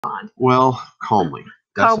Well, calmly.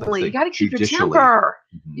 That's the Calmly. You thing. got to keep your Judicially. temper.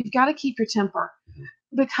 Mhm. You've got to keep your temper Mhm.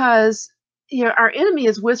 because our enemy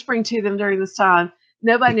is whispering to them during this time.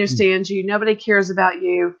 Nobody understands you. Nobody cares about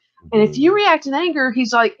you. And if you Mhm. react in anger,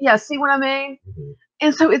 he's like, "Yeah, see what I mean?" Mhm.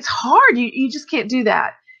 And so it's hard. You just can't do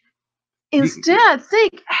that. You, Instead,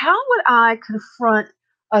 think, how would I confront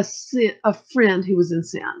a friend who was in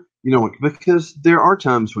sin? you know, because there are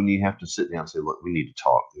times when you have to sit down and say, look, we need to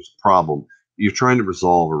talk. There's a problem. You're trying to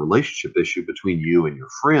resolve a relationship issue between you and your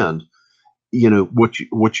friend.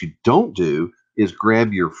 What you don't do is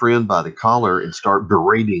grab your friend by the collar and start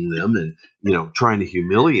berating them and trying to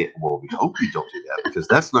humiliate. Well, we hope you don't do that, because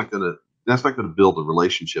that's not gonna build a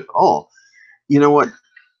relationship at all. You know what?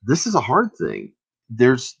 This is a hard thing.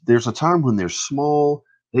 There's a time when they're small.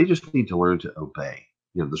 They just need to learn to obey.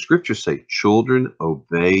 The scriptures say, children,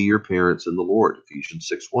 obey your parents in the Lord, Ephesians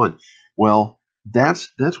 6:1. Well, that's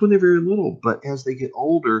when they're very little, but as they get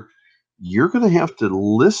older, you're going to have to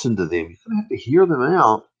listen to them. You're going to have to hear them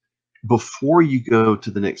out before you go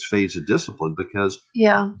to the next phase of discipline, because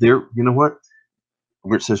Yeah. you know what?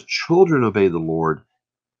 Where it says children obey the Lord,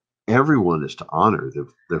 everyone is to honor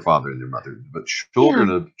their father and their mother, but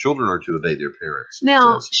Yeah. children are to obey their parents, it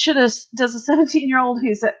Now, says. does a 17-year-old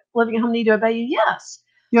who's living at home need to obey you? Yes.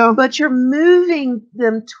 Yeah. But you're moving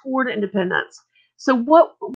them toward independence. So